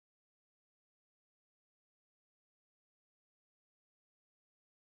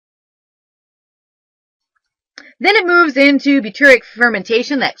Then it moves into butyric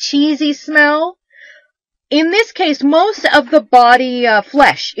fermentation, that cheesy smell. In this case, most of the body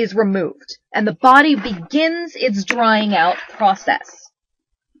flesh is removed, and the body begins its drying out process.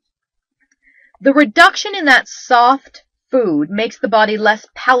 The reduction in that soft food makes the body less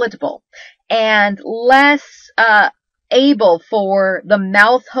palatable and less able for the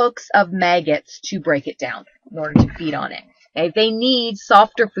mouth hooks of maggots to break it down in order to feed on it. Okay? They need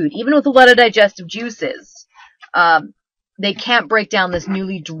softer food. Even with a lot of digestive juices, they can't break down this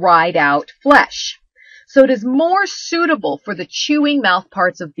newly dried out flesh. So it is more suitable for the chewing mouth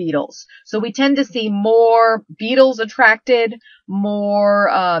parts of beetles. So we tend to see more beetles attracted, more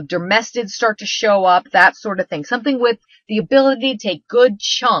dermestids start to show up, that sort of thing. Something with the ability to take good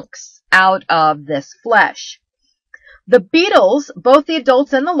chunks out of this flesh. The beetles, both the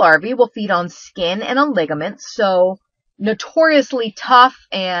adults and the larvae, will feed on skin and on ligaments, so notoriously tough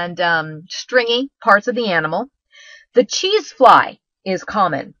and stringy parts of the animal. The cheese fly is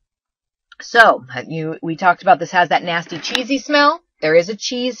common. So, we talked about this has that nasty cheesy smell. There is a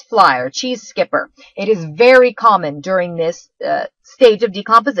cheese fly or cheese skipper. It is very common during this stage of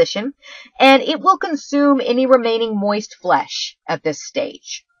decomposition, and it will consume any remaining moist flesh at this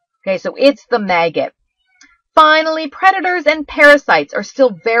stage. Okay, so it's the maggot. Finally, predators and parasites are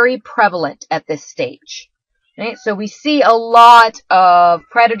still very prevalent at this stage. Okay, so we see a lot of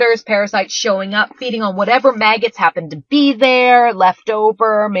predators, parasites showing up, feeding on whatever maggots happen to be there, left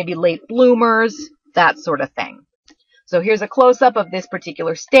over, maybe late bloomers, that sort of thing. So here's a close-up of this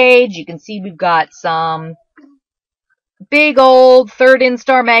particular stage. You can see we've got some big old third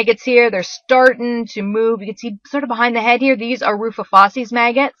instar maggots here. They're starting to move. You can see sort of behind the head here, these are Rufophaces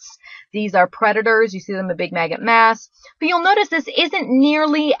maggots. These are predators. You see them a big maggot mass. But you'll notice this isn't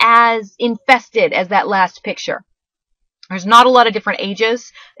nearly as infested as that last picture. There's not a lot of different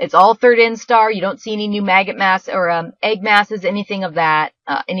ages. It's all third instar. You don't see any new maggot mass or egg masses, anything of that,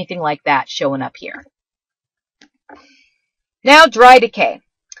 anything like that showing up here. Now, dry decay.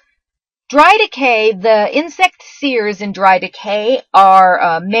 Dry decay, the insect sears in dry decay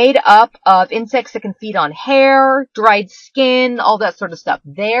are made up of insects that can feed on hair, dried skin, all that sort of stuff.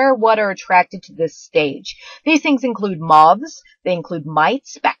 They're what are attracted to this stage. These things include moths, they include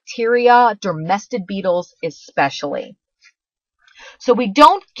mites, bacteria, dermestid beetles especially. So we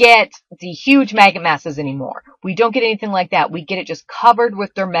don't get the huge maggot masses anymore. We don't get anything like that. We get it just covered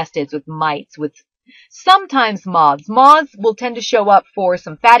with dermestids, with mites, with sometimes moths. Moths will tend to show up for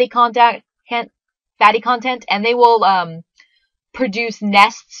some fatty content, and they will produce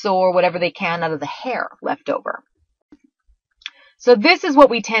nests or whatever they can out of the hair left over. So this is what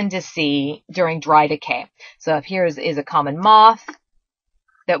we tend to see during dry decay. So if here is a common moth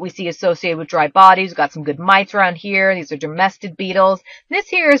that we see associated with dry bodies. We've got some good mites around here. These are dermestid beetles. This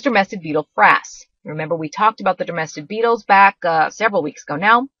here is dermestid beetle frass. Remember, we talked about the dermestid beetles back several weeks ago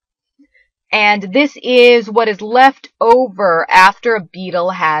now. And this is what is left over after a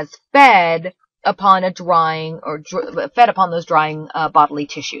beetle has fed upon a drying or fed upon those drying bodily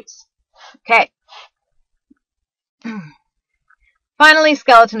tissues. Okay. Finally,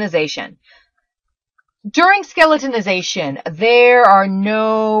 skeletonization. During skeletonization, there are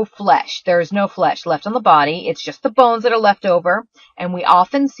no flesh. There is no flesh left on the body. It's just the bones that are left over, and we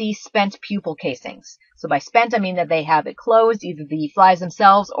often see spent pupal casings. So by spent, I mean that they have it closed, either the flies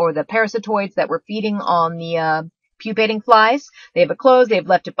themselves or the parasitoids that were feeding on the pupating flies. They have it closed. They've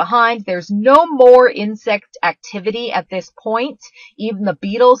left it behind. There's no more insect activity at this point. Even the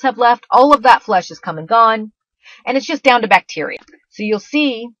beetles have left. All of that flesh is come and gone, and it's just down to bacteria. So you'll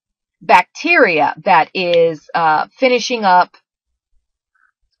see bacteria that is finishing up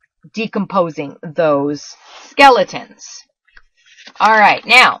decomposing those skeletons. All right,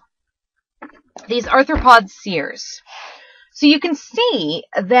 now, these arthropod sears. So you can see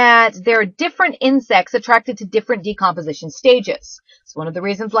that there are different insects attracted to different decomposition stages. It's one of the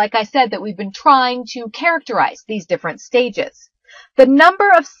reasons, like I said, that we've been trying to characterize these different stages. The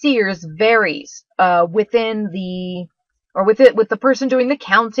number of sears varies within the with the person doing the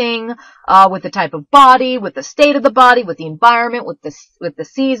counting, with the type of body, with the state of the body, with the environment, with the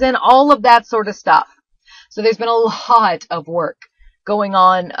season, all of that sort of stuff. So there's been a lot of work going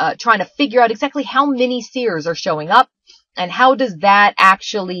on trying to figure out exactly how many sears are showing up and how does that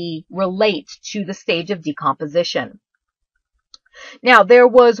actually relate to the stage of decomposition. Now, there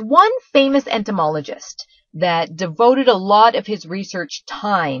was one famous entomologist that devoted a lot of his research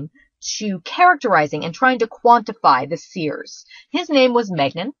time to characterizing and trying to quantify the sears. His name was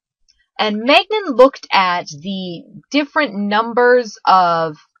Magnan, and Magnan looked at the different numbers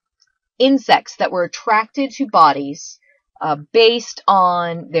of insects that were attracted to bodies based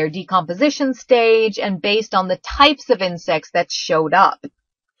on their decomposition stage and based on the types of insects that showed up.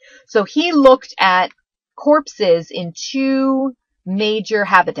 So he looked at corpses in two major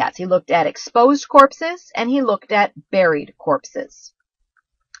habitats. He looked at exposed corpses and he looked at buried corpses.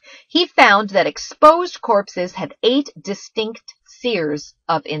 He found that exposed corpses had 8 distinct sears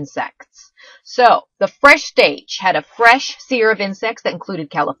of insects. So the fresh stage had a fresh sear of insects that included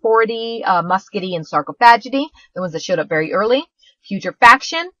Californidae, Muscidae, and Sarcophagidae, the ones that showed up very early.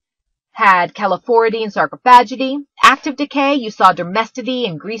 Putrefaction had Californidae and Sarcophagidae. Active decay, you saw Dermestidae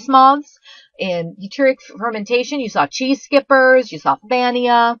and grease moths. In butyric fermentation, you saw cheese skippers, you saw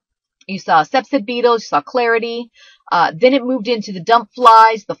Phania, you saw sepsid beetles, you saw Claridae. Then it moved into the dump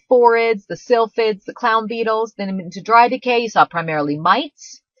flies, the phorids, the sylphids, the clown beetles. Then into dry decay, you saw primarily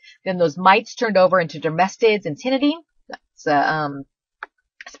mites. Then those mites turned over into dermestids and Ctinidae. That's a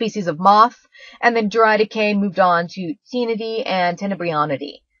species of moth. And then dry decay moved on to Ctinidae and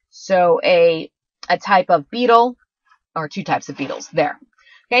Tenebrionidae. So a type of beetle, or 2 types of beetles there.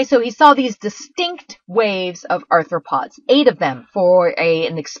 Okay, so he saw these distinct waves of arthropods, 8 of them for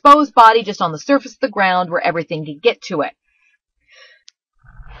an exposed body just on the surface of the ground where everything could get to it.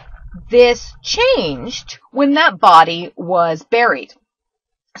 This changed when that body was buried.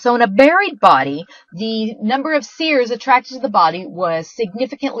 So in a buried body, the number of sears attracted to the body was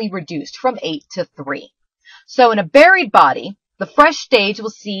significantly reduced from 8 to 3. So in a buried body, the fresh stage will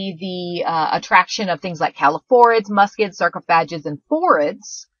see the attraction of things like caliphorids, muscids, sarcophagids, and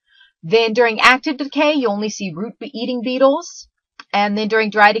phorids. Then during active decay, you only see root-eating beetles. And then during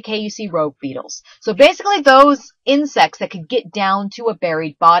dry decay, you see rogue beetles. So basically those insects that could get down to a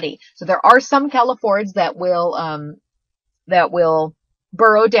buried body. So there are some caliphorids that will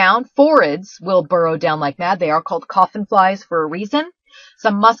burrow down. Phorids will burrow down like mad. They are called coffin flies for a reason.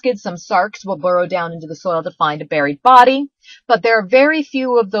 Some muscids, some sarcs will burrow down into the soil to find a buried body, but there are very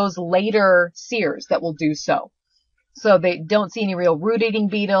few of those later sears that will do so. So they don't see any real root-eating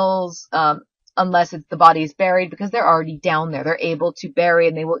beetles unless the body is buried because they're already down there. They're able to bury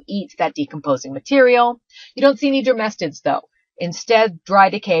and they will eat that decomposing material. You don't see any dermestids though. Instead, dry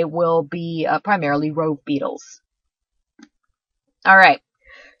decay will be primarily rogue beetles. All right,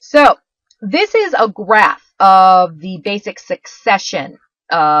 so this is a graph of the basic succession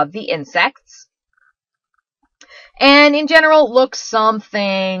of the insects. And in general, looks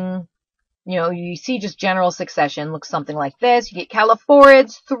something, you see just general succession, looks something like this. You get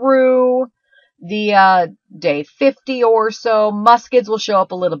caliphorids through the day 50 or so. Muscids will show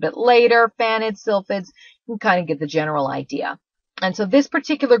up a little bit later. Phanids, sylphids, you can kind of get the general idea. And so this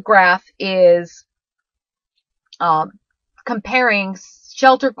particular graph is comparing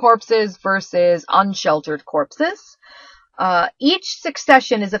sheltered corpses versus unsheltered corpses. Each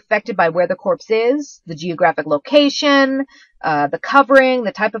succession is affected by where the corpse is, the geographic location, the covering,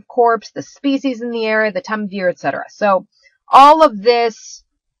 the type of corpse, the species in the area, the time of year, etc. So all of this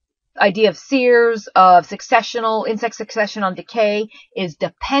idea of sears, of insect succession on decay is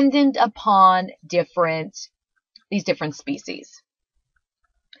dependent upon these different species.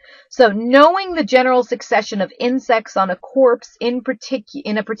 So knowing the general succession of insects on a corpse in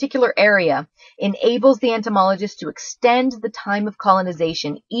a particular area enables the entomologist to extend the time of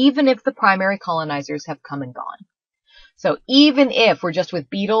colonization, even if the primary colonizers have come and gone. So even if we're just with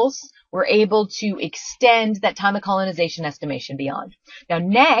beetles, we're able to extend that time of colonization estimation beyond. Now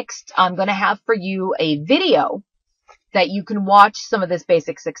next, I'm going to have for you a video that you can watch some of this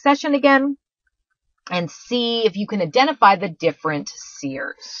basic succession again and see if you can identify the different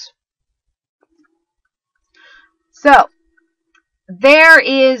sears. So there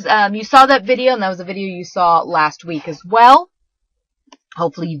is, you saw that video, and that was a video you saw last week as well.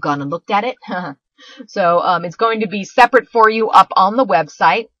 Hopefully you've gone and looked at it. So it's going to be separate for you up on the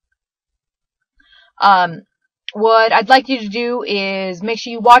website. What I'd like you to do is make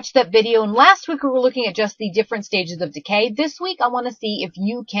sure you watch that video. And last week we were looking at just the different stages of decay. This week I want to see if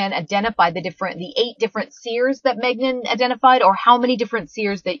you can identify the 8 different sears that Megan identified, or how many different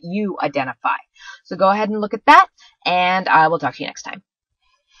sears that you identify. So go ahead and look at that, and I will talk to you next time.